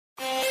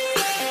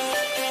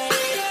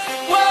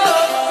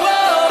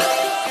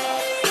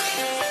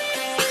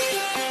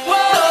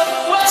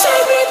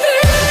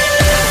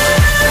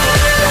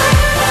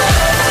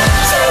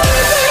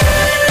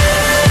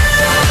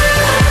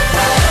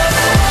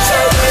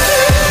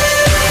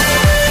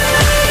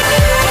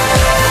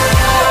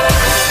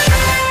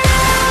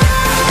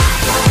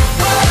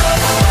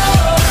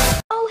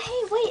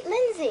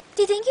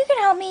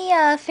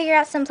figure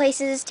out some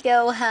places to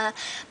go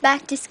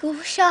back to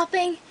school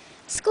shopping.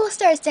 School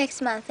starts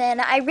next month,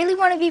 and I really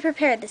want to be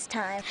prepared this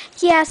time.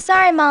 Yeah,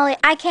 sorry, Molly,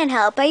 I can't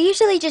help. I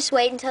usually just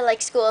wait until,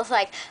 like, school is,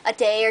 like, a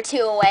day or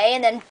two away,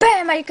 and then,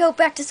 bam, I go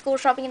back to school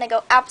shopping, and I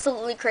go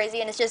absolutely crazy,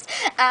 and it's just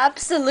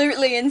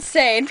absolutely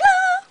insane.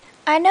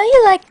 I know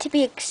you like to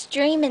be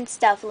extreme and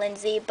stuff,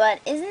 Lindsay, but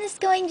isn't this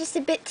going just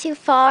a bit too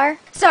far?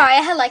 Sorry,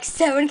 I had, like,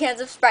 7 cans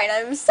of Sprite,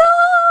 and I'm so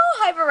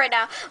hyper right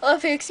now. Well,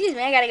 if you excuse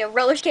me, I gotta go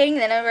roller skating,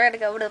 and then I'm gonna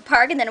go to the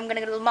park, and then I'm gonna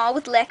go to the mall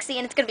with Lexi,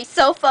 and it's gonna be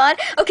so fun.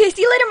 Okay,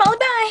 see you later, Molly,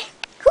 bye!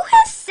 Who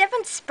has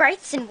 7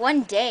 Sprites in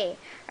one day?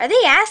 Are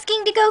they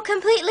asking to go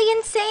completely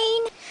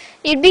insane?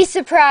 You'd be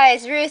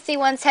surprised. Ruthie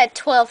once had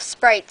 12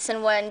 Sprites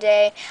in one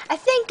day. I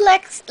think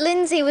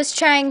Lindsay was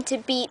trying to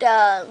beat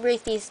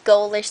Ruthie's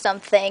goal or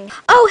something.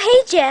 Oh,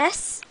 hey,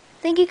 Jess.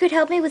 Think you could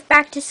help me with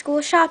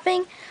back-to-school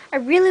shopping? I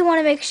really want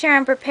to make sure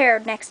I'm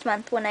prepared next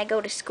month when I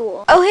go to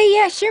school. Oh, hey,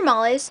 yeah, sure,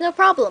 Molly. It's no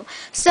problem.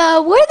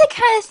 So, what are the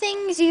kind of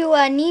things you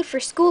need for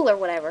school or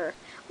whatever?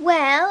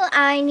 Well,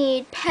 I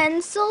need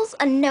pencils,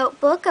 a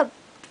notebook, a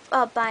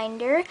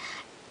binder,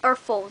 or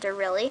folder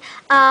really.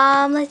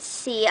 Let's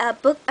see,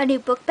 a new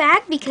book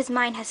bag because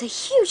mine has a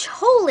huge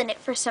hole in it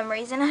for some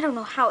reason. I don't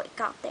know how it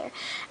got there.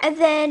 And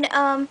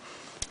then,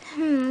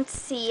 let's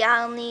see,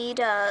 I'll need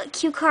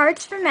cue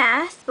cards for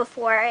math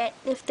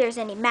if there's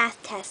any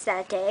math tests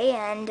that day.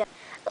 And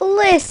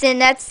listen,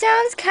 that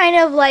sounds kind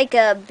of like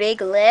a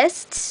big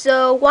list,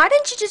 so why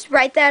don't you just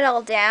write that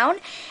all down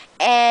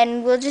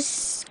and we'll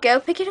just go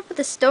pick it up at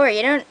the store.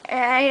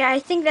 I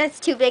think that's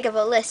too big of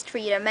a list for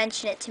you to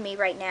mention it to me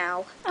right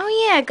now.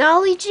 Oh yeah,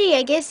 golly gee,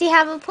 I guess you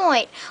have a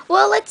point.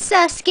 Well, let's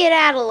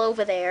skedaddle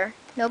over there.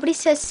 Nobody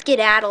says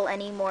skedaddle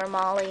anymore,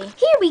 Molly.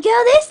 Here we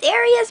go, this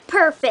area's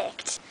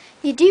perfect.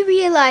 You do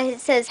realize it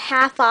says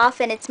half off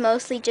and it's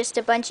mostly just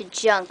a bunch of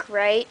junk,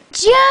 right?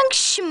 Junk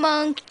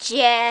schmunk,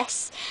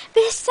 Jess.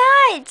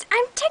 Besides,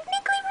 I'm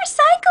technically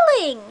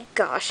recycling.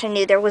 Gosh, I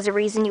knew there was a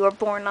reason you were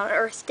born on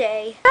Earth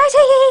Day. Guys,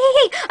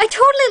 hey, I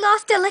totally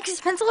lost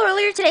Alexa's pencil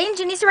earlier today and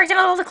she needs to write down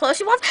all the clothes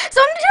she wants,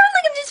 so I'm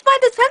totally gonna just buy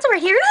this pencil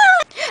right here.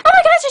 Oh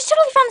my gosh, I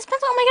totally found this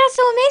pencil. Oh my god, it's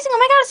so amazing.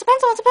 Oh my god, it's a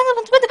pencil, it's a pencil,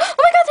 it's a pencil.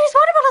 Oh my god, there's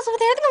water bottles over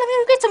there. I think I'm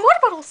gonna get some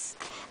water bottles.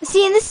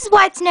 See, and this is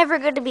why it's never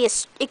going to be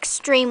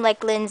extreme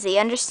like Lindsay.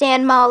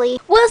 Understand, Molly?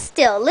 Well,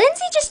 still,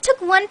 Lindsay just took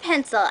one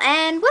pencil,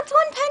 and what's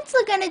one pencil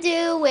going to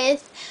do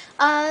with,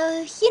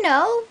 you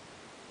know,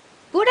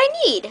 what I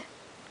need?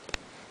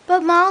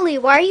 But, Molly,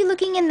 why are you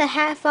looking in the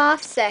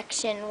half-off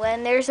section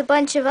when there's a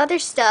bunch of other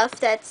stuff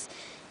that's,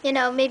 you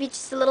know, maybe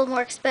just a little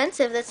more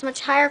expensive that's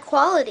much higher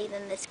quality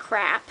than this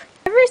crap?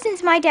 Ever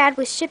since my dad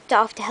was shipped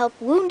off to help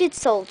wounded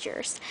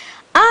soldiers,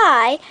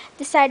 I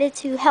decided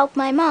to help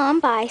my mom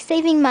by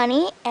saving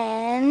money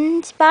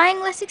and buying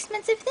less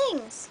expensive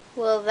things.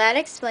 Well, that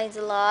explains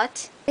a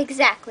lot.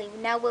 Exactly.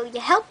 Now, will you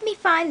help me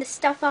find the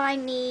stuff I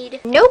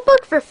need?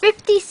 Notebook for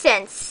 50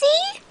 cents.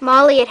 See?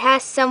 Molly, it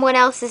has someone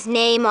else's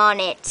name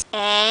on it.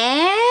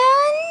 And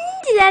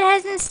that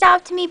hasn't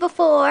stopped me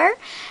before.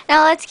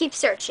 Now, let's keep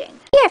searching.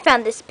 Here, I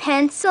found this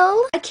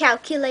pencil, a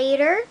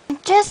calculator. I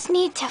just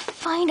need to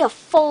find a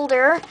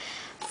folder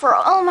for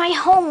all my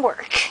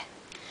homework.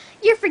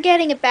 You're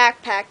forgetting a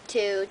backpack,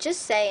 too.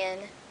 Just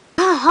saying.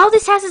 All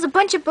this has is a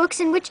bunch of books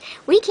in which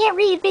we can't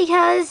read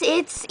because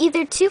it's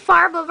either too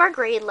far above our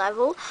grade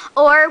level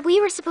or we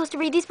were supposed to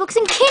read these books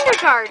in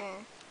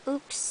kindergarten.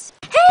 Oops.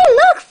 Hey,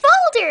 look!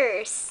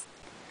 Folders!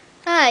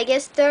 I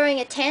guess throwing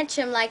a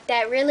tantrum like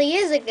that really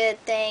is a good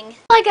thing.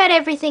 I got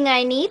everything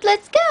I need.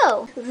 Let's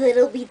go.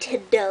 That'll be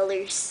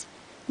 $10.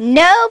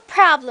 No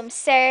problem,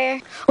 sir.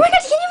 Oh my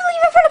god, can you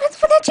believe I found a pencil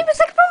for that cheap? It's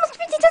like almost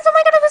 50 cents. Oh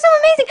my god, it was so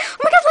amazing.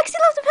 Oh my god, Lexi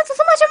loves the pencil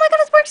so much. Oh my god,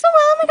 it's worked so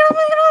well. Oh my god, oh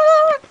my god, oh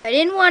my god. I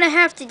didn't want to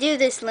have to do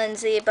this,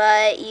 Lindsay,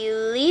 but you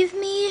leave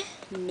me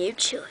no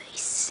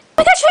choice.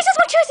 Oh my god, choices,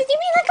 what choices? You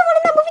mean like the one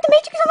in that movie, The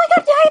Matrix? Oh my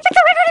god, yeah, I picked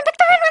the right one, I picked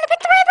the right one, I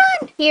picked the right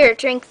one. Here,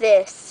 drink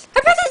this. I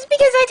bet this is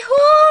because I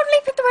totally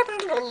picked the right one.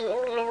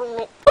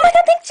 Oh my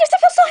god, thanks, Jess. I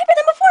feel so hyper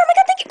than before. Oh my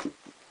god, thank you.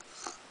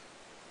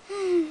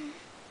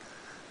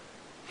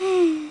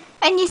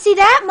 And you see,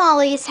 that,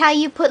 Molly, is how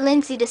you put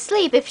Lindsay to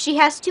sleep if she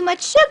has too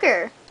much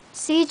sugar.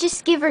 So you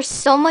just give her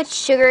so much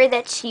sugar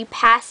that she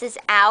passes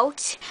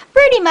out?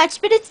 Pretty much,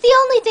 but it's the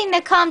only thing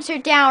that calms her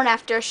down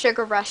after a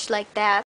sugar rush like that.